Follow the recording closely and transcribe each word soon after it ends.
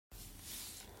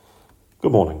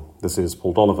Good morning. This is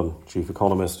Paul Donovan, Chief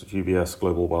Economist at UBS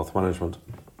Global Wealth Management.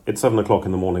 It's 7 o'clock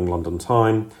in the morning London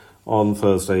time on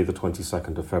Thursday, the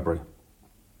 22nd of February.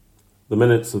 The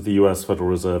minutes of the US Federal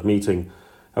Reserve meeting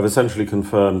have essentially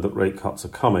confirmed that rate cuts are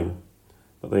coming,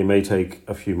 but they may take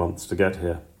a few months to get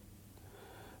here.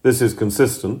 This is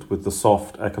consistent with the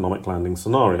soft economic landing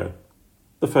scenario.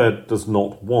 The Fed does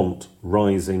not want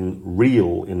rising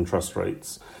real interest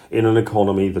rates in an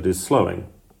economy that is slowing.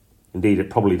 Indeed, it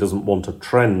probably doesn't want a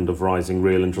trend of rising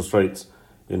real interest rates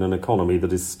in an economy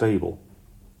that is stable.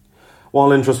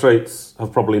 While interest rates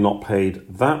have probably not played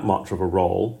that much of a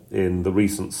role in the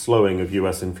recent slowing of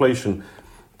US inflation,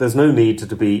 there's no need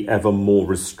to be ever more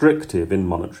restrictive in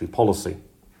monetary policy.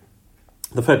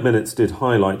 The Fed minutes did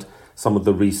highlight some of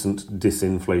the recent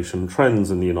disinflation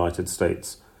trends in the United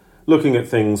States, looking at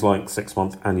things like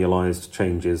 6-month annualized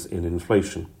changes in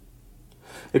inflation.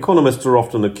 Economists are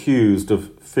often accused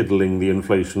of fiddling the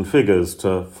inflation figures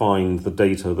to find the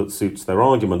data that suits their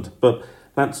argument, but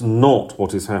that's not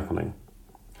what is happening.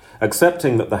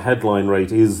 Accepting that the headline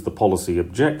rate is the policy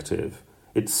objective,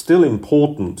 it's still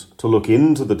important to look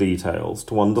into the details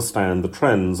to understand the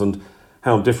trends and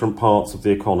how different parts of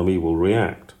the economy will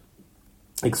react.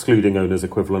 Excluding owner's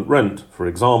equivalent rent, for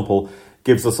example,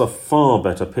 gives us a far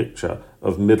better picture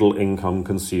of middle-income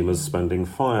consumers' spending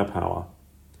firepower.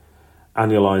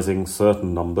 Annualizing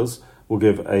certain numbers will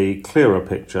give a clearer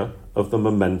picture of the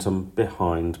momentum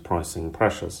behind pricing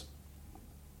pressures.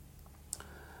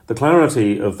 The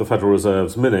clarity of the Federal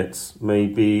Reserve's minutes may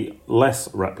be less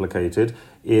replicated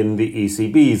in the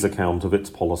ECB's account of its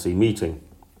policy meeting.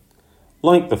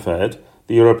 Like the Fed,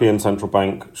 the European Central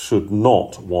Bank should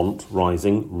not want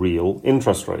rising real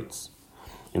interest rates.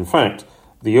 In fact,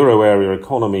 the euro area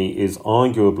economy is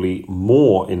arguably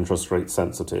more interest rate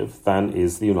sensitive than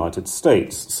is the United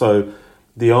States, so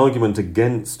the argument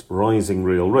against rising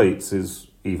real rates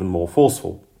is even more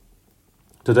forceful.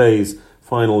 Today's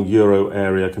final euro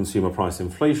area consumer price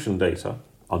inflation data,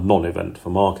 a non-event for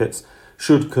markets,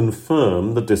 should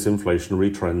confirm the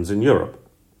disinflationary trends in Europe.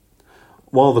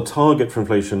 While the target for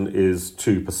inflation is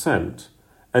 2%,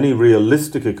 any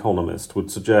realistic economist would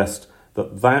suggest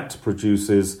that that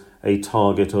produces a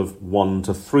target of 1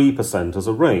 to 3% as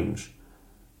a range.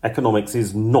 Economics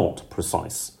is not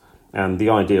precise, and the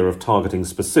idea of targeting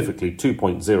specifically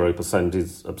 2.0%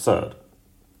 is absurd.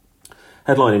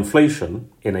 Headline inflation,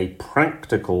 in a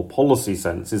practical policy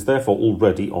sense, is therefore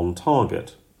already on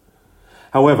target.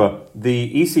 However,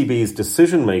 the ECB's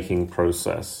decision-making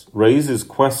process raises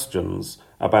questions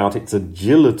about its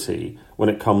agility when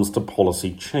it comes to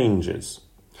policy changes.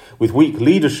 With weak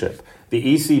leadership,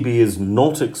 the ECB is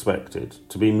not expected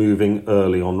to be moving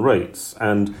early on rates,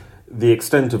 and the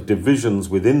extent of divisions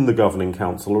within the Governing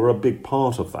Council are a big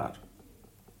part of that.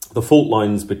 The fault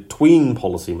lines between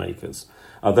policymakers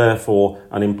are therefore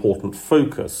an important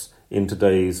focus in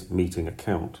today's meeting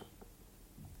account.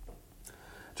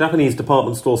 Japanese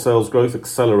department store sales growth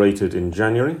accelerated in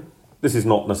January. This is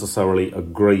not necessarily a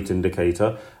great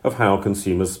indicator of how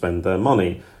consumers spend their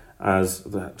money, as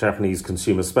the Japanese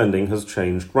consumer spending has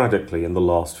changed radically in the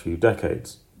last few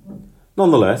decades.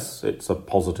 Nonetheless, it's a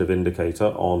positive indicator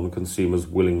on consumers'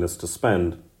 willingness to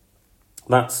spend.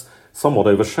 That's somewhat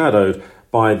overshadowed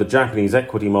by the Japanese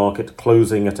equity market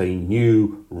closing at a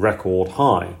new record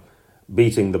high,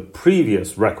 beating the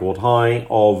previous record high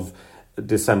of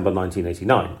December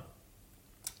 1989.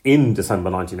 In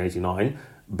December 1989,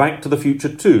 Back to the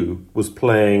Future 2 was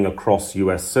playing across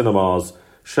US cinemas,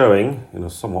 showing, in a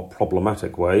somewhat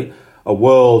problematic way, a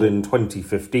world in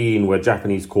 2015 where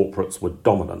Japanese corporates were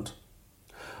dominant.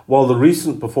 While the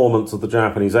recent performance of the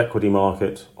Japanese equity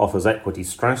market offers equity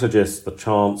strategists the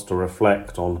chance to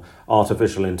reflect on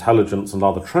artificial intelligence and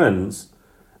other trends,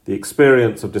 the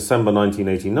experience of December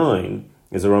 1989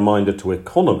 is a reminder to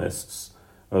economists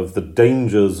of the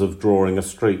dangers of drawing a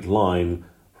straight line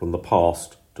from the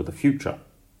past to the future.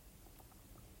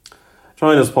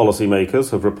 China's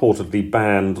policymakers have reportedly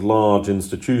banned large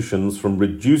institutions from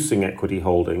reducing equity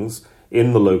holdings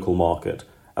in the local market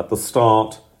at the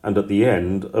start and at the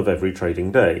end of every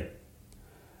trading day.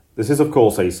 This is, of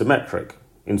course, asymmetric.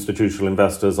 Institutional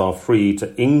investors are free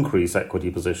to increase equity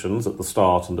positions at the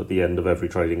start and at the end of every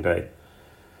trading day.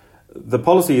 The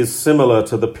policy is similar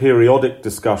to the periodic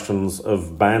discussions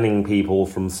of banning people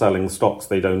from selling stocks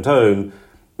they don't own,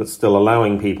 but still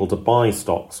allowing people to buy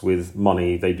stocks with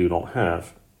money they do not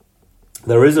have.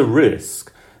 There is a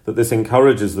risk that this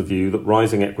encourages the view that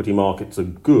rising equity markets are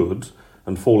good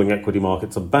and falling equity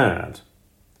markets are bad.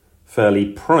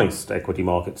 Fairly priced equity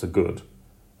markets are good,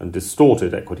 and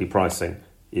distorted equity pricing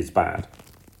is bad.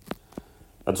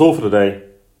 That's all for today.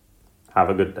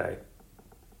 Have a good day.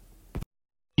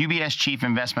 UBS Chief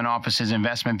Investment Office's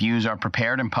investment views are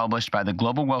prepared and published by the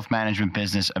global wealth management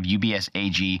business of UBS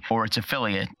AG or its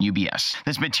affiliate, UBS.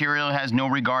 This material has no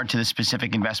regard to the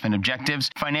specific investment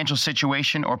objectives, financial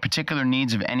situation, or particular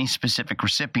needs of any specific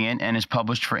recipient and is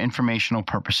published for informational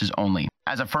purposes only.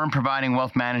 As a firm providing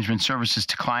wealth management services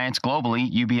to clients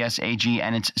globally, UBS AG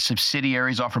and its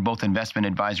subsidiaries offer both investment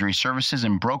advisory services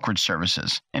and brokerage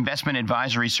services. Investment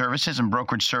advisory services and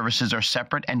brokerage services are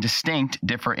separate and distinct,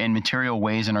 differ in material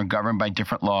ways, and are governed by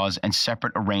different laws and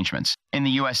separate arrangements. In the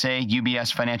USA,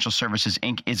 UBS Financial Services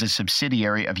Inc. is a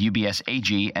subsidiary of UBS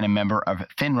AG and a member of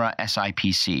FINRA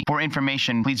SIPC. For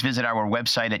information, please visit our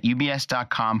website at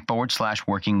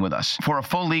ubs.com/working with us. For a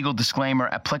full legal disclaimer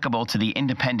applicable to the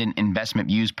independent investment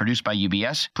views produced by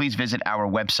UBS, please visit our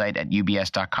website at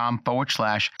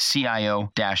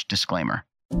ubs.com/CIO-disclaimer.